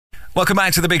Welcome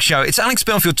back to The Big Show. It's Alex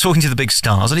Belfield talking to the big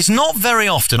stars, and it's not very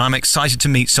often I'm excited to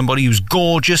meet somebody who's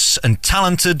gorgeous and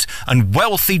talented and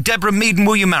wealthy. Deborah Meaden,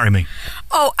 will you marry me?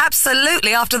 Oh,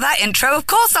 absolutely. After that intro, of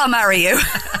course I'll marry you.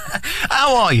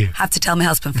 How are you? Have to tell my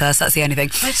husband first, that's the only thing.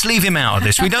 Let's leave him out of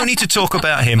this. We don't need to talk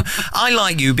about him. I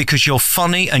like you because you're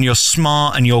funny and you're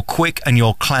smart and you're quick and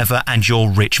you're clever and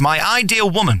you're rich. My ideal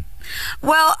woman.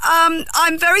 Well,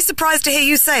 I'm very surprised to hear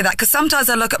you say that, because sometimes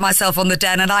I look at myself on the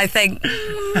Den and I think,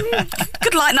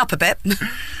 could lighten up a bit.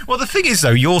 Well, the thing is, though,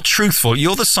 you're truthful.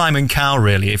 You're the Simon Cowell,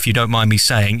 really, if you don't mind me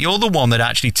saying. You're the one that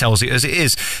actually tells it as it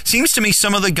is. Seems to me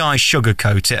some of the guys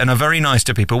sugarcoat it and are very nice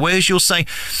to people, whereas you'll say,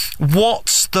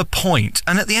 what's the point?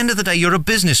 And at the end of the day, you're a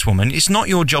businesswoman. It's not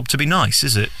your job to be nice,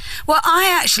 is it? Well,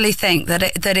 I actually think that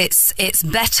it's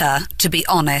better to be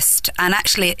honest, and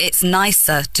actually it's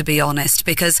nicer to be honest,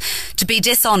 because to be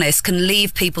dishonest can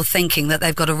leave people thinking that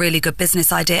they've got a really good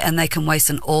business idea and they can waste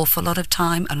an awful lot of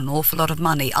time and an awful lot of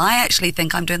money. I actually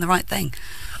think I'm doing the right thing.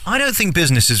 I don't think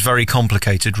business is very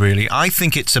complicated, really. I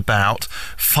think it's about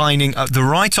finding the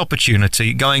right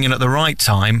opportunity, going in at the right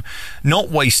time, not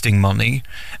wasting money,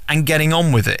 and getting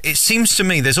on with it. It seems to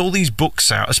me there's all these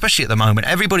books out, especially at the moment.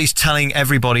 Everybody's telling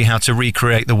everybody how to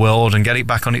recreate the world and get it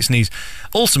back on its knees.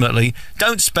 Ultimately,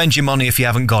 don't spend your money if you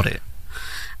haven't got it.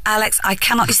 Alex, I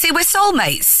cannot... You see, we're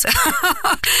soulmates.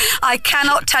 I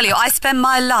cannot tell you. I spend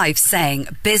my life saying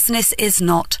business is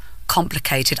not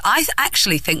complicated. I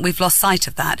actually think we've lost sight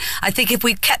of that. I think if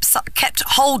we'd kept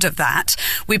hold of that,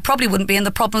 we probably wouldn't be in the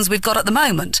problems we've got at the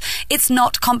moment. It's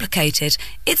not complicated.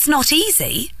 It's not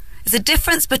easy. There's a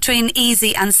difference between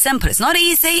easy and simple. It's not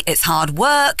easy. It's hard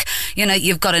work. You know,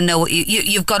 you've got to know what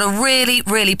you've got to really,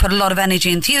 really put a lot of energy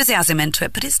and enthusiasm into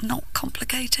it, but it's not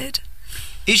complicated.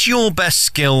 Is your best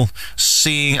skill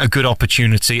seeing a good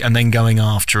opportunity and then going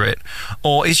after it?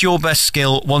 Or is your best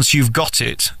skill, once you've got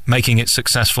it, making it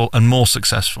successful and more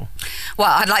successful?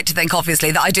 Well, I'd like to think, obviously,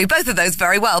 that I do both of those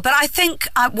very well. But I think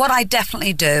what I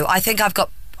definitely do, I think I've got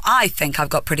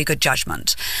pretty good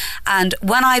judgment. And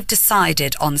when I've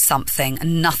decided on something,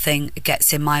 nothing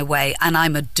gets in my way, and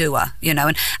I'm a doer, you know.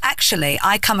 And actually,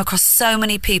 I come across so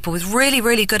many people with really,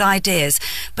 really good ideas,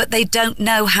 but they don't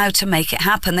know how to make it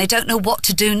happen. They don't know what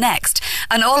to do next.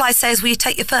 And all I say is, well, you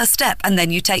take your first step, and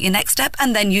then you take your next step,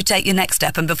 and then you take your next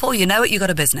step. And before you know it, you've got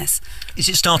a business. Is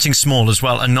it starting small as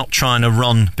well and not trying to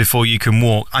run before you can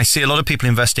walk? I see a lot of people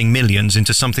investing millions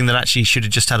into something that actually should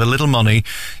have just had a little money,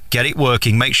 get it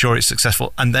working, make sure it's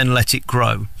successful, and then let it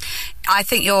grow. I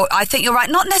think you're right.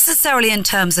 Not necessarily in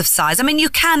terms of size. I mean, you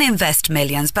can invest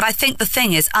millions, but I think the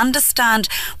thing is, understand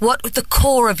what the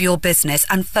core of your business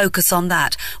and focus on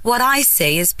that. What I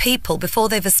see is people, before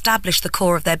they've established the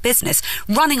core of their business,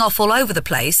 running off all over the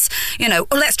place. You know,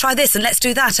 oh, let's try this and let's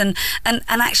do that, and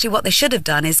actually what they should have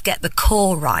done is get the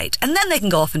core right, and then they can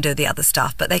go off and do the other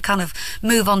stuff. But they kind of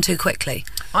move on too quickly.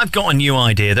 I've got a new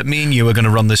idea that me and you are going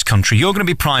to run this country. You're going to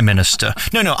be Prime Minister.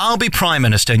 No, I'll be Prime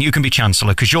Minister and you can be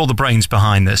Chancellor, because you're the brains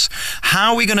behind this.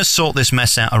 How are we going to sort this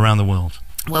mess out around the world?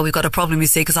 Well, we've got a problem, you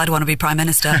see, because I don't want to be Prime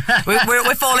Minister.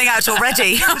 We're falling out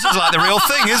already. This is like the real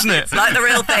thing, isn't it? It's like the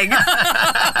real thing.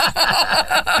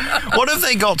 What have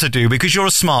they got to do? Because you're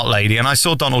a smart lady, and I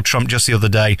saw Donald Trump just the other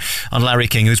day on Larry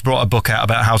King, who's brought a book out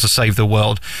about how to save the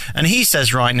world. And he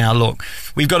says right now, look,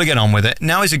 we've got to get on with it.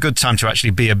 Now is a good time to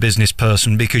actually be a business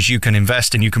person, because you can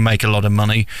invest and you can make a lot of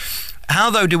money. How,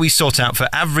 though, do we sort out for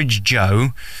average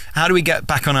Joe? How do we get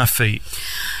back on our feet?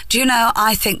 Do you know,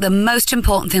 I think the most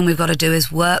important thing we've got to do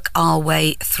is work our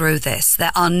way through this.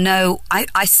 There are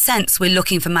I sense we're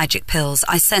looking for magic pills.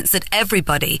 I sense that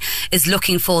everybody is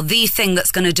looking for the thing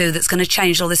that's going to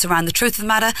change all this around. The truth of the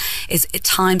matter is,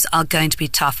 times are going to be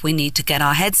tough. We need to get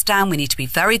our heads down. We need to be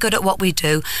very good at what we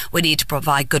do. We need to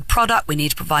provide good product. We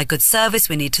need to provide good service.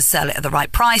 We need to sell it at the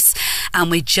right price.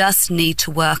 And we just need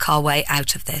to work our way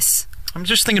out of this. I'm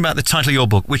just thinking about the title of your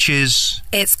book, which is...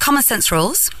 It's Common Sense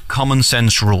Rules. Common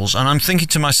Sense Rules. And I'm thinking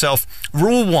to myself,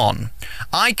 rule 1,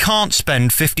 I can't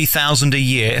spend $50,000 a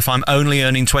year if I'm only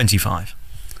earning 25.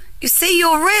 You see,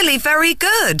 you're really very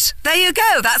good. There you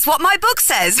go. That's what my book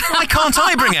says. Why can't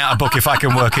I bring out a book if I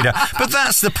can work it out? But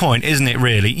that's the point, isn't it,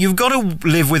 really? You've got to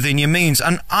live within your means.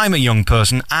 And I'm a young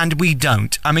person, and we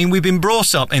don't. I mean, we've been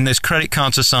brought up in this credit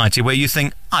card society where you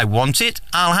think, I want it,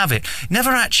 I'll have it.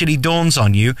 Never actually dawns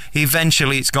on you,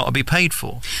 eventually it's got to be paid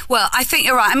for. Well, I think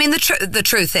you're right. I mean, the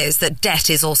truth is that debt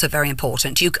is also very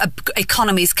important.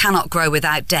 Economies cannot grow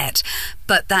without debt.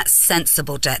 But that's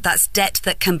sensible debt. That's debt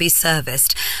that can be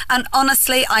serviced. And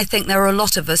honestly, I think there are a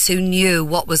lot of us who knew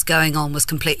what was going on was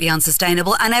completely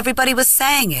unsustainable, and everybody was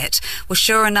saying it. Well,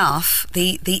 sure enough,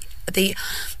 it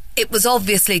was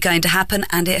obviously going to happen,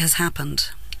 and it has happened.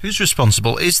 Who's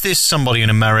responsible? Is this somebody in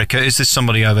America? Is this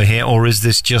somebody over here? Or is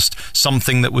this just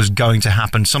something that was going to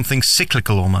happen, something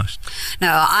cyclical almost?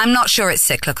 No, I'm not sure it's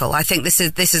cyclical. I think this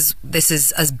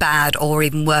is as bad or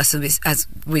even worse as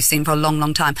we've seen for a long,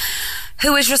 long time.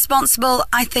 Who is responsible?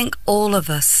 I think all of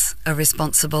us are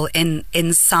responsible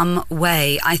in some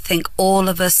way. I think all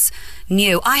of us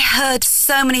knew. I heard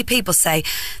so many people say,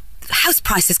 house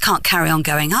prices can't carry on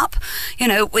going up. You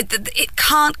know, it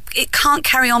can't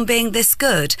carry on being this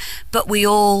good. But we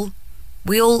all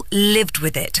lived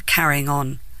with it carrying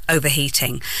on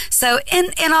overheating. So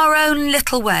in our own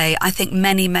little way, I think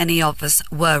many of us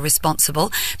were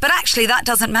responsible. But actually, that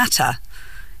doesn't matter.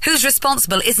 Who's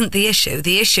responsible isn't the issue.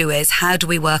 The issue is, how do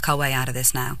we work our way out of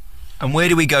this now? And where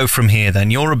do we go from here then?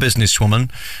 You're a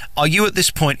businesswoman. Are you at this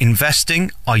point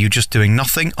investing? Are you just doing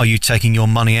nothing? Are you taking your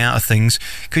money out of things?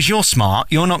 Because you're smart.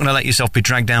 You're not going to let yourself be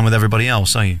dragged down with everybody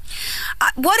else, are you?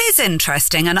 What is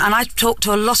interesting, and I've talked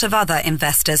to a lot of other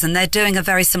investors, and they're doing a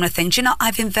very similar thing. Do you know,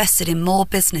 I've invested in more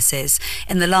businesses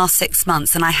in the last 6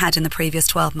 months than I had in the previous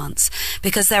 12 months,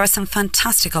 because there are some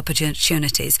fantastic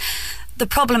opportunities. The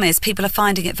problem is people are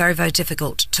finding it very, very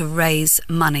difficult to raise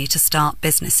money to start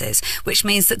businesses, which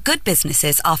means that good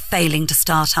businesses are failing to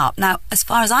start up. Now, as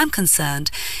far as I'm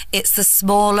concerned, it's the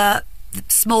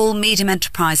small, medium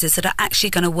enterprises that are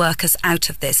actually going to work us out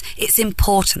of this. It's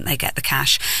important they get the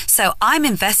cash. So I'm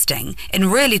investing in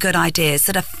really good ideas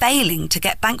that are failing to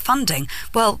get bank funding.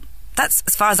 Well, that's,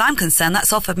 as far as I'm concerned,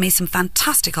 that's offered me some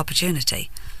fantastic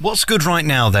opportunity. What's good right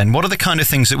now then? What are the kind of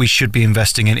things that we should be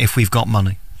investing in if we've got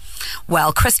money?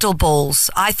 Well, crystal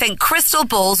balls. I think crystal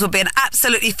balls would be an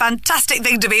absolutely fantastic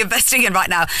thing to be investing in right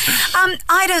now.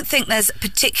 I don't think there's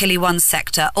particularly one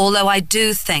sector, although I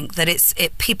do think that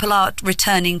people are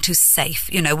returning to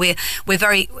safe. You know, we're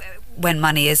very... When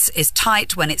money is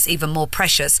tight, when it's even more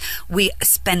precious, we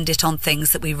spend it on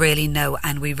things that we really know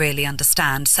and we really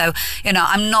understand. So, you know,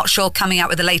 I'm not sure coming out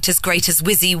with the latest, greatest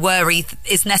whizzy worry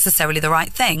is necessarily the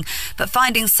right thing, but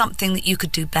finding something that you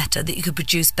could do better, that you could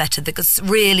produce better, that could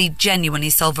really genuinely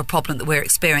solve a problem that we're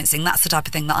experiencing, that's the type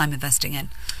of thing that I'm investing in.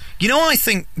 You know, I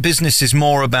think business is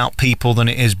more about people than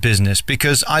it is business,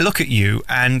 because I look at you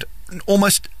and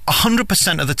almost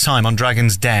 100% of the time on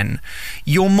Dragon's Den,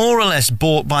 you're more or less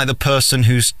bought by the person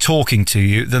who's talking to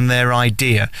you than their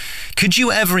idea. Could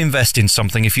you ever invest in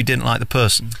something if you didn't like the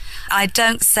person? I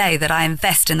don't say that I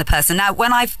invest in the person. Now,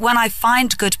 when I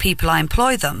find good people, I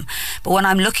employ them. But when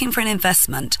I'm looking for an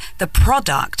investment, the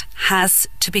product has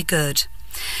to be good.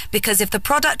 Because if the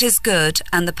product is good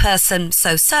and the person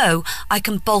so-so, I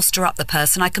can bolster up the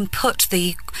person. I can put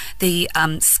the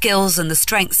skills and the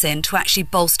strengths in to actually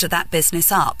bolster that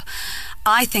business up.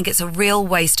 I think it's a real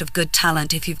waste of good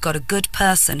talent if you've got a good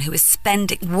person who is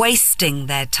wasting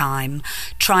their time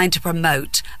trying to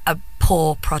promote a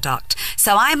poor product.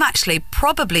 So I'm actually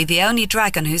probably the only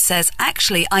dragon who says,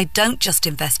 actually, I don't just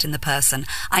invest in the person.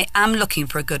 I am looking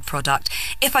for a good product.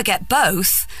 If I get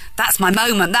both, that's my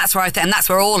moment. That's where and that's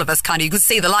where all of us you can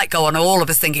see the light go on, all of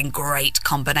us thinking, great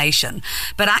combination.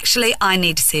 But actually, I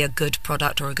need to see a good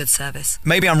product or a good service.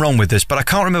 Maybe I'm wrong with this, but I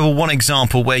can't remember one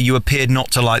example where you appeared not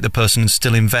to like the person and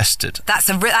still invested.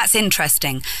 That's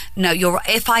interesting. No,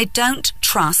 if I don't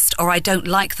trust or I don't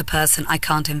like the person, I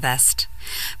can't invest.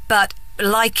 But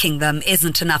liking them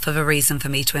isn't enough of a reason for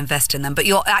me to invest in them. But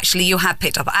you have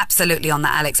picked up absolutely on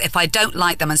that, Alex. If I don't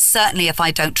like them, and certainly if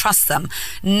I don't trust them,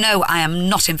 no, I am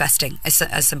not investing. As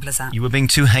simple as that. You were being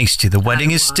too hasty. The wedding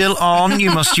is still on.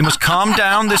 You must calm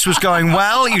down. This was going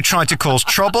well. You tried to cause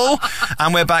trouble,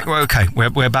 and we're back. Okay,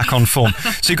 we're back on form.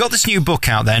 So you got this new book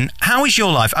out then. How is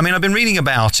your life? I mean, I've been reading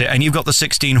about it, and you've got the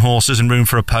 16 horses and room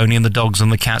for a pony and the dogs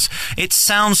and the cats. It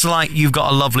sounds like you've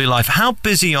got a lovely life. How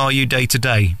busy are you day to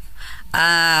day?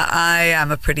 I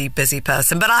am a pretty busy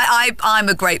person, but I'm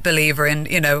a great believer in,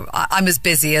 I'm as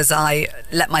busy as I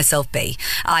let myself be.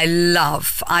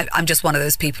 I'm just one of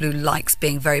those people who likes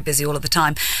being very busy all of the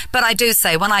time. But I do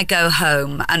say when I go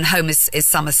home, and home is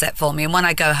Somerset for me, and when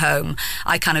I go home,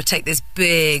 I kind of take this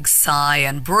big sigh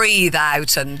and breathe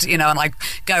out, and and I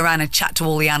go around and chat to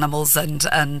all the animals, and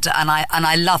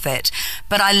I love it.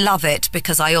 But I love it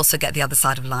because I also get the other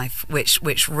side of life,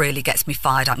 which really gets me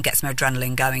fired up and gets my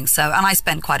adrenaline going. So. And I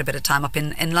spend quite a bit of time up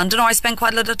in London, or I spend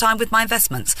quite a lot of time with my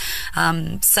investments.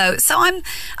 So I'm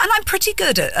pretty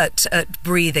good at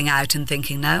breathing out and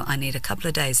thinking, no, I need a couple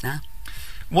of days now.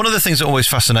 One of the things that always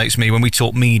fascinates me when we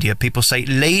talk media, people say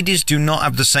ladies do not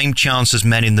have the same chance as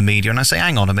men in the media. And I say,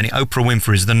 hang on a minute, Oprah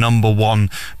Winfrey is the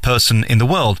 #1 person in the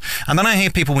world. And then I hear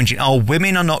people whinging, oh,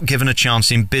 women are not given a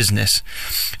chance in business.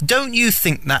 Don't you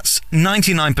think that's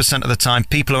 99% of the time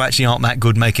people who actually aren't that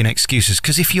good making excuses?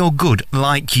 Because if you're good,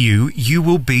 like you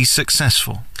will be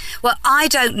successful. Well, I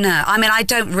don't know. I mean, I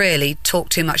don't really talk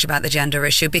too much about the gender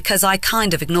issue because I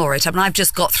kind of ignore it. I mean, I've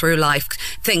just got through life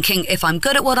thinking if I'm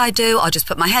good at what I do, I'll just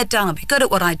put my head down, I'll be good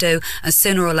at what I do, and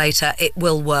sooner or later it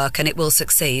will work and it will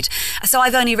succeed. So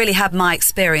I've only really had my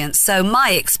experience. So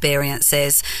my experience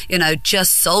is,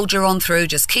 just soldier on through,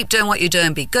 just keep doing what you're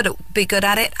doing, be good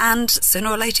at it, and sooner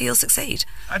or later you'll succeed.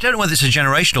 I don't know whether it's a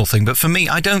generational thing, but for me,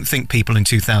 I don't think people in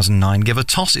 2009 give a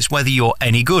toss. It's whether you're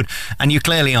any good, and you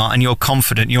clearly are, and you're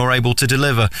confident, you're able to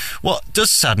deliver. What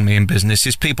does sadden me in business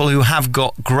is people who have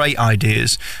got great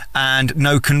ideas and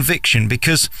no conviction,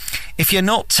 because if you're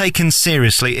not taken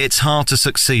seriously, it's hard to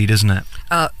succeed, isn't it?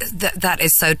 That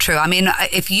is so true. I mean,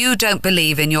 if you don't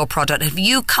believe in your product, if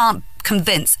you can't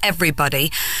convince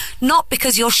everybody, not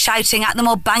because you're shouting at them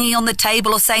or banging on the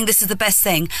table or saying this is the best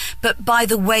thing, but by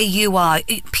the way you are,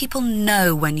 people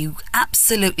know when you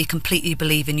absolutely completely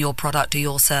believe in your product or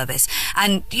your service.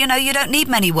 And you don't need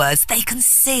many words, they can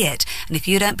see it. And if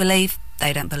you don't believe,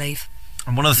 they don't believe.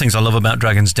 And one of the things I love about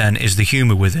Dragon's Den is the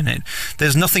humour within it.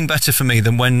 There's nothing better for me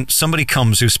than when somebody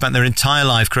comes who's spent their entire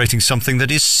life creating something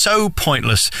that is so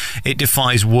pointless it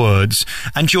defies words,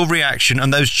 and your reaction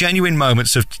and those genuine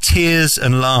moments of tears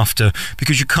and laughter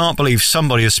because you can't believe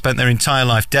somebody has spent their entire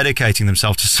life dedicating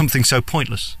themselves to something so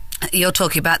pointless. You're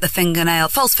talking about the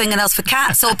false fingernails for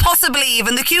cats, or possibly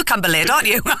even the cucumber lid, aren't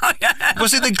you?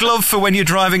 Was it the glove for when you're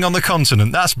driving on the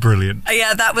continent? That's brilliant.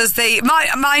 Yeah, that was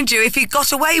mind you, if he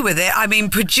got away with it, I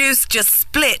mean, just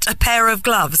split a pair of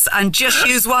gloves and just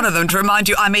use one of them to remind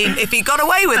you. I mean, if he got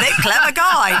away with it, clever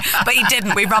guy. But he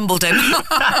didn't. We rumbled him.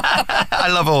 I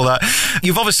love all that.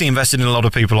 You've obviously invested in a lot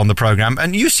of people on the programme,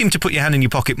 and you seem to put your hand in your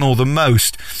pocket more than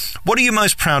most. What are you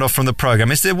most proud of from the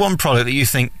programme? Is there one product that you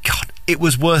think, God, it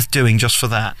was worth doing just for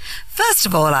that? First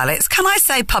of all, Alex, can I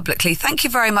say publicly, thank you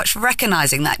very much for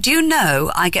recognising that. Do you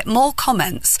know I get more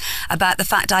comments about the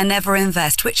fact I never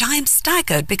invest, which I am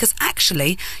staggered because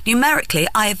actually, numerically,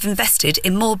 I have invested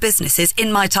in more businesses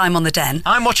in my time on the Den.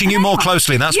 I'm watching you more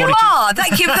closely. That's what it is. You are.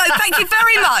 Thank you. Thank you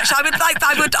very much.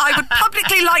 I would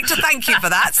publicly like to thank you for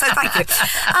that. So thank you.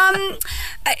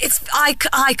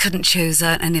 I couldn't choose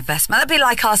an investment. That'd be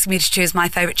like asking me to choose my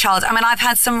favourite child. I mean, I've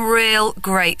had some real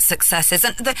great successes,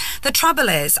 and the trouble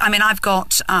is, I mean, I've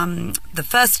got the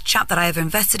first chap that I ever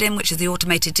invested in, which is the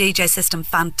automated DJ system.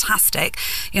 Fantastic.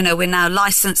 We're now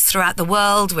licensed throughout the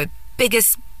world. We're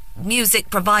biggest music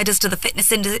providers to the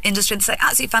fitness industry, and say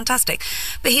absolutely fantastic.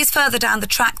 But he's further down the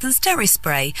track than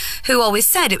Spray, who always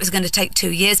said it was going to take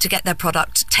 2 years to get their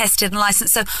product tested and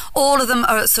licensed. So all of them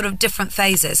are at sort of different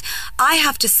phases. I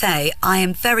have to say I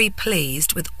am very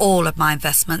pleased with all of my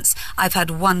investments. I've had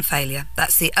one failure.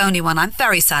 That's the only one I'm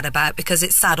very sad about, because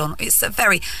it's a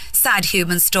very sad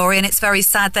human story, and it's very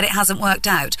sad that it hasn't worked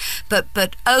out.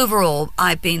 But overall,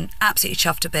 I've been absolutely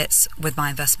chuffed to bits with my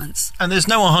investments. And there's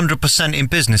no 100% in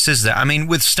business, is there? I mean,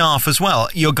 with staff as well,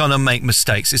 you're going to make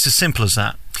mistakes. It's as simple as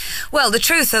that. Well, the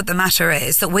truth of the matter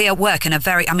is that we work in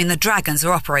the Dragons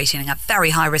are operating in a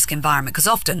very high-risk environment, because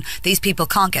often these people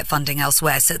can't get funding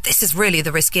elsewhere. So this is really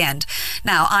the risky end.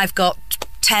 Now, I've got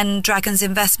 10 Dragons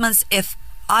investments. If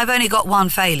I've only got one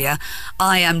failure,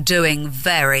 I am doing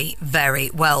very, very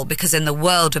well, because in the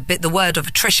word of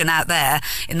attrition out there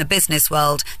in the business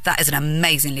world, that is an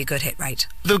amazingly good hit rate.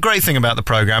 The great thing about the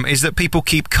programme is that people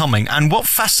keep coming, and what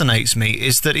fascinates me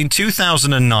is that in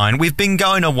 2009, we've been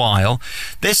going a while,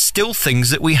 there's still things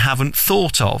that we haven't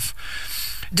thought of.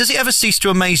 Does it ever cease to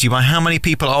amaze you by how many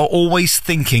people are always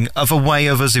thinking of a way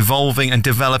of us evolving and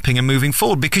developing and moving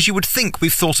forward? Because you would think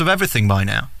we've thought of everything by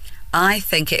now. I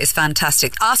think it is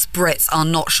fantastic. Us Brits are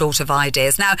not short of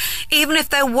ideas. Now, even if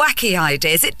they're wacky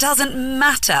ideas, it doesn't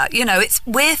matter.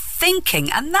 We're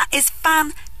thinking, and that is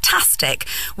fantastic.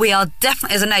 We are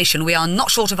definitely, as a nation, we are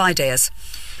not short of ideas.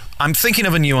 I'm thinking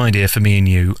of a new idea for me and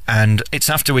you, and it's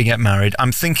after we get married.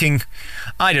 I'm thinking,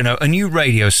 I don't know, a new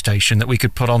radio station that we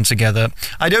could put on together.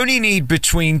 I'd only need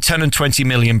between 10 and 20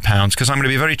 million pounds, because I'm going to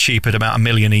be very cheap at about £1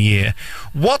 million a year.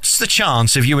 What's the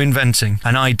chance of you inventing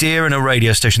an idea and a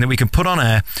radio station that we can put on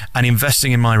air and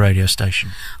investing in my radio station?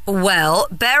 Well,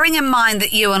 bearing in mind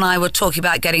that you and I were talking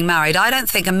about getting married, I don't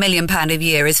think £1 million a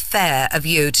year is fair of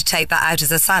you to take that out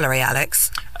as a salary, Alex.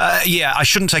 Yeah, I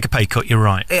shouldn't take a pay cut, you're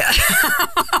right. Yeah.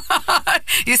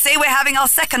 You see, we're having our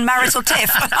second marital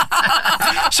tiff.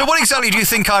 So what exactly do you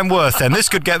think I'm worth then? This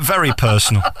could get very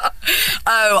personal.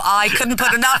 Oh, I couldn't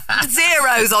put enough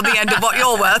zeros on the end of what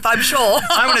you're worth, I'm sure.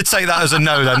 I'm going to take that as a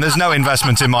no then. There's no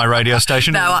investment in my radio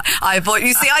station. No, I avoid.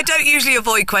 You see, I don't usually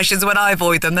avoid questions. When I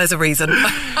avoid them, there's a reason.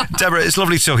 Deborah, it's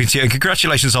lovely talking to you, and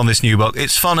congratulations on this new book.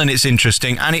 It's fun and it's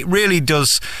interesting, and it really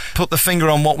does put the finger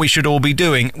on what we should all be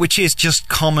doing, which is just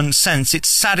common sense. It's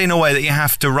sad in a way that you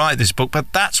have to write this book,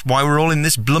 but that's why we're all in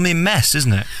this blooming mess,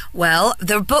 isn't it? Well,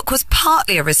 the book was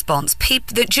partly a response.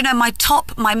 Do you know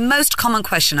my most common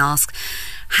question asked,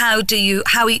 how do you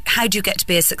get to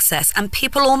be a success? And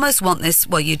people almost want this,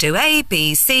 well, you do A,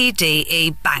 B, C, D,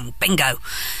 E, bang, bingo.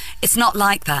 It's not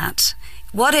like that.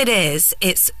 What it is,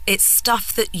 it's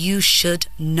stuff that you should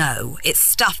know. It's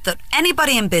stuff that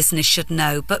anybody in business should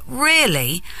know, but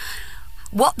really,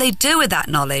 what they do with that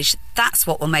knowledge, that's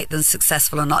what will make them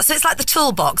successful or not. So it's like the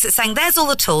toolbox. It's saying, there's all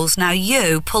the tools, now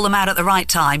you pull them out at the right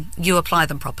time, you apply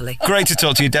them properly. Great to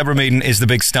talk to you. Deborah Meaden is the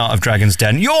big star of Dragons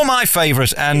Den. You're my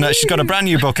favourite, and she's got a brand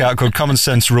new book out called Common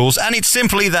Sense Rules, and it's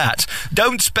simply that.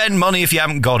 Don't spend money if you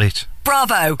haven't got it.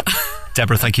 Bravo.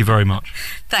 Deborah, thank you very much.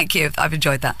 Thank you. I've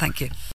enjoyed that. Thank you.